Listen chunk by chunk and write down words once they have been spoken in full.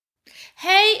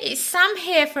Hey, it's Sam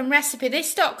here from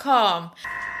RecipeThis.com.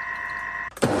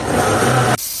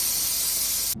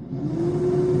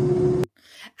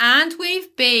 And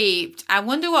we've beeped. I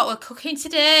wonder what we're cooking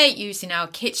today using our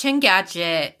kitchen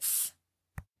gadgets.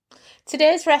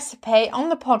 Today's recipe on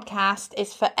the podcast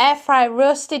is for air fry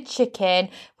roasted chicken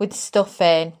with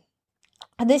stuffing.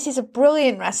 And this is a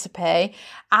brilliant recipe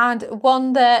and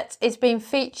one that is being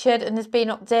featured and has been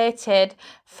updated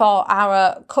for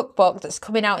our cookbook that's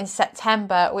coming out in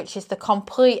September, which is the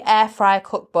Complete Air Fry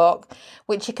Cookbook,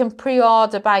 which you can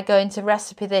pre-order by going to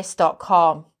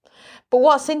RecipeThis.com. But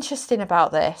what's interesting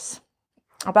about this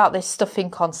stuffing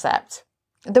concept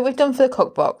that we've done for the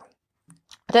cookbook,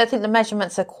 I don't think the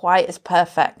measurements are quite as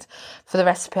perfect for the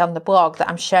recipe on the blog that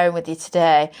I'm sharing with you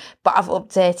today, but I've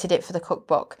updated it for the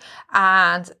cookbook.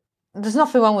 And there's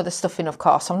nothing wrong with the stuffing, of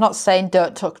course. I'm not saying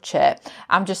don't touch it.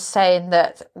 I'm just saying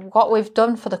that what we've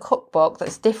done for the cookbook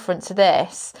that's different to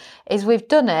this is we've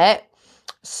done it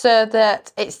so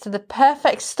that it's to the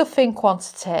perfect stuffing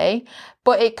quantity,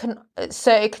 but it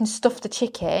can stuff the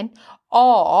chicken,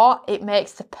 or it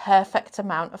makes the perfect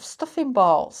amount of stuffing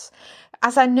balls.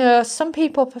 As I know, some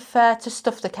people prefer to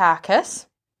stuff the carcass.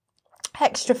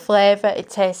 Extra flavour, it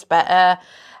tastes better.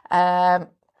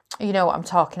 You know what I'm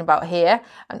talking about here.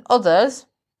 And others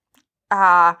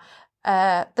are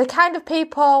the kind of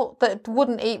people that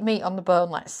wouldn't eat meat on the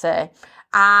bone, let's say.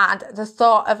 And the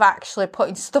thought of actually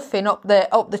putting stuffing up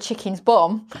the chicken's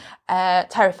bum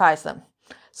terrifies them.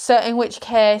 So in which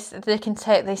case they can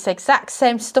take this exact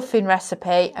same stuffing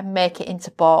recipe and make it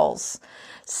into balls.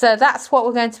 So that's what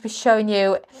we're going to be showing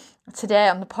you today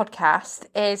on the podcast,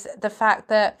 is the fact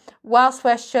that whilst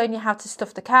we're showing you how to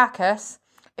stuff the carcass,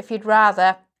 if you'd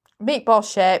rather meatball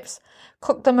shapes,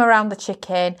 cook them around the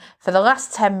chicken for the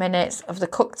last 10 minutes of the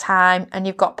cook time and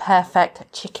you've got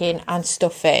perfect chicken and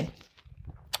stuffing.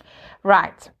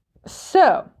 Right,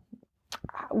 so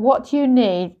what do you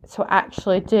need to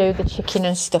actually do the chicken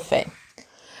and stuffing?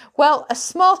 Well, a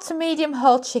small to medium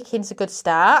whole chicken's a good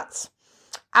start.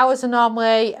 Ours are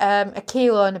normally a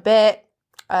kilo and a bit,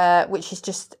 which is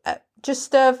just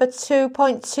over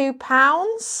 2.2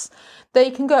 pounds. Though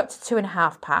you can go up to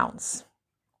 2.5 pounds.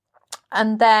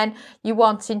 And then you're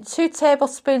wanting 2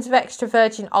 tablespoons of extra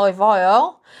virgin olive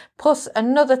oil plus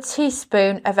another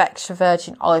teaspoon of extra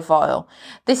virgin olive oil.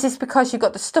 This is because you've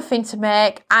got the stuffing to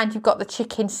make and you've got the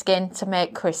chicken skin to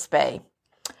make crispy.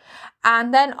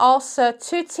 And then also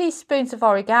 2 teaspoons of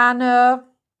oregano,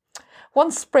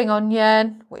 1 spring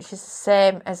onion, which is the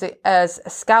same as a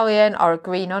scallion or a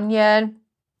green onion,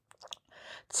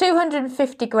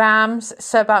 250 grams,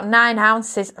 so about 9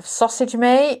 ounces of sausage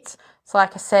meat. So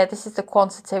like I said, this is the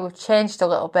quantity. We've changed a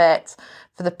little bit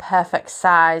for the perfect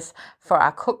size for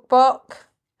our cookbook.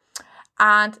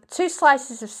 And 2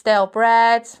 slices of stale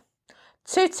bread,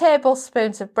 2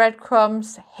 tablespoons of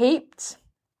breadcrumbs heaped,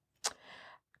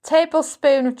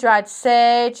 tablespoon of dried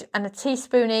sage and a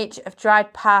teaspoon each of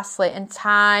dried parsley and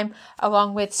thyme,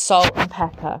 along with salt and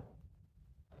pepper.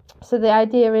 So the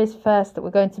idea is first that we're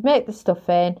going to make the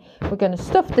stuffing, we're going to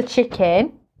stuff the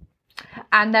chicken,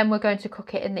 and then we're going to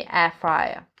cook it in the air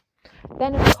fryer.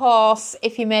 Then, of course,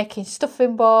 if you're making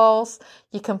stuffing balls,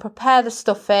 you can prepare the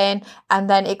stuffing and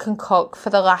then it can cook for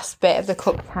the last bit of the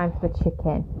cook time for the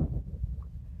chicken.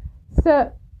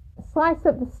 So, slice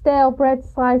up the stale bread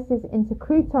slices into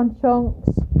crouton chunks,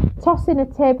 toss in a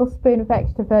tablespoon of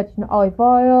extra virgin olive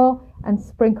oil and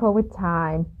sprinkle with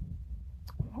thyme.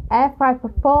 Air fry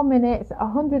for 4 minutes at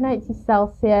 180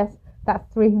 Celsius,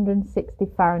 that's 360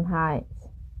 Fahrenheit.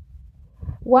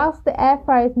 Whilst the air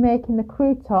fryer is making the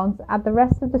croutons, add the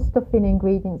rest of the stuffing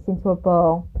ingredients into a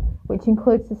bowl, which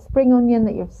includes the spring onion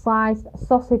that you've sliced,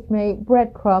 sausage meat,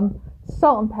 breadcrumb,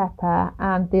 salt and pepper,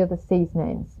 and the other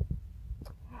seasonings.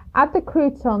 Add the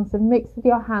croutons and mix with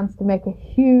your hands to make a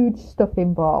huge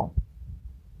stuffing ball.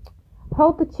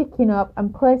 Hold the chicken up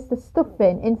and place the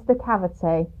stuffing into the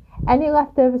cavity. Any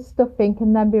leftover stuffing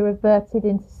can then be reverted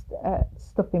into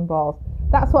stuffing balls.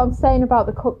 That's what I'm saying about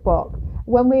the cookbook.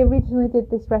 When we originally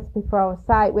did this recipe for our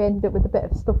site, we ended up with a bit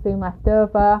of stuffing left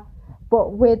over.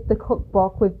 But with the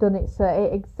cookbook, we've done it so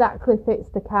it exactly fits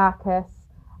the carcass,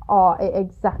 or it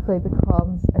exactly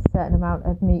becomes a certain amount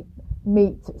of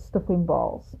meat stuffing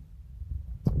balls.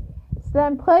 So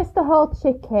then place the whole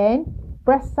chicken,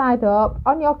 breast side up,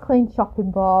 on your clean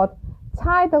chopping board.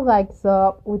 Tie the legs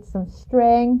up with some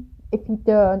string. If you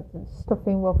don't, the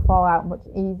stuffing will fall out much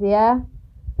easier.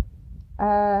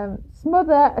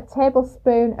 Smother a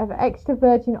tablespoon of extra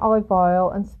virgin olive oil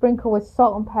and sprinkle with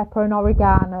salt and pepper and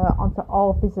oregano onto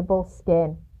all visible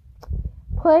skin.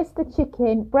 Place the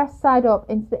chicken breast side up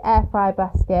into the air fry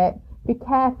basket. Be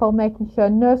careful making sure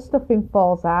no stuffing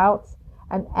falls out.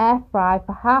 and air fry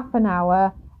for half an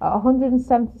hour at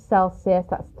 170 Celsius,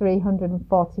 that's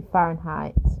 340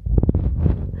 Fahrenheit.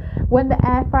 When the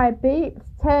air fryer beeps,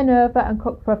 turn over and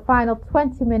cook for a final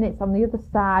 20 minutes on the other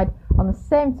side on the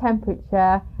same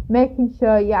temperature, making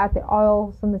sure you add the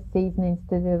oils and the seasonings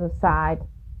to the other side.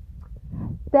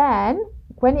 Then,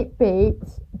 when it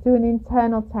beeps, do an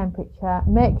internal temperature,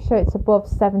 make sure it's above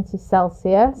 70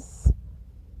 Celsius,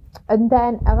 and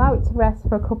then allow it to rest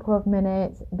for a couple of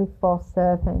minutes before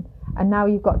serving. And now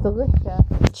you've got delicious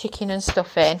chicken and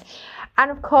stuffing. And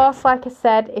of course, like I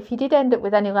said, if you did end up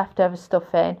with any leftover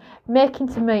stuffing, make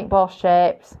into meatball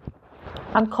shapes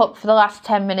and cook for the last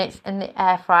 10 minutes in the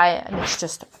air fryer, and it's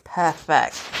just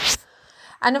perfect.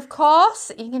 And of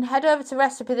course, you can head over to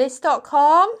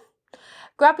recipethis.com,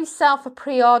 grab yourself a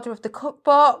pre-order of the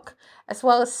cookbook, as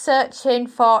well as searching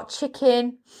for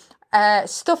chicken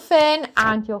stuffing,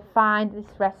 and you'll find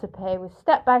this recipe with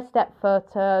step-by-step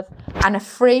photos and a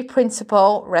free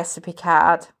printable recipe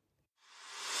card.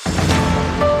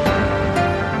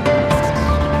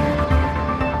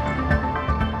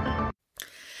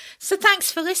 So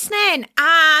thanks for listening,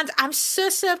 and I'm so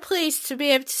pleased to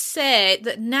be able to say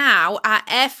that now our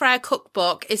air fryer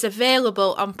cookbook is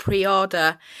available on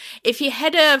pre-order. If you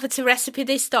head over to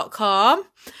recipethis.com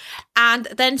and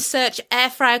then search air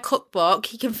fryer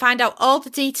cookbook, you can find out all the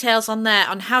details on there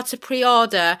on how to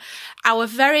pre-order our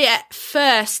very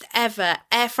first ever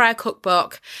air fryer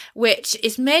cookbook, which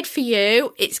is made for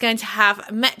you. It's going to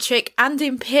have metric and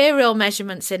imperial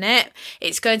measurements in it.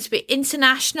 It's going to be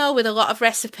international with a lot of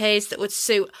recipes that would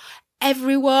suit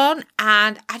everyone,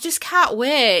 and I just can't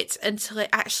wait until it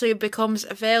actually becomes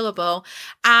available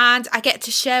and I get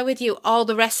to share with you all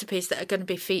the recipes that are going to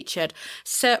be featured.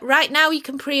 So right now you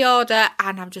can pre-order,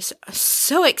 and I'm just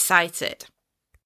so excited.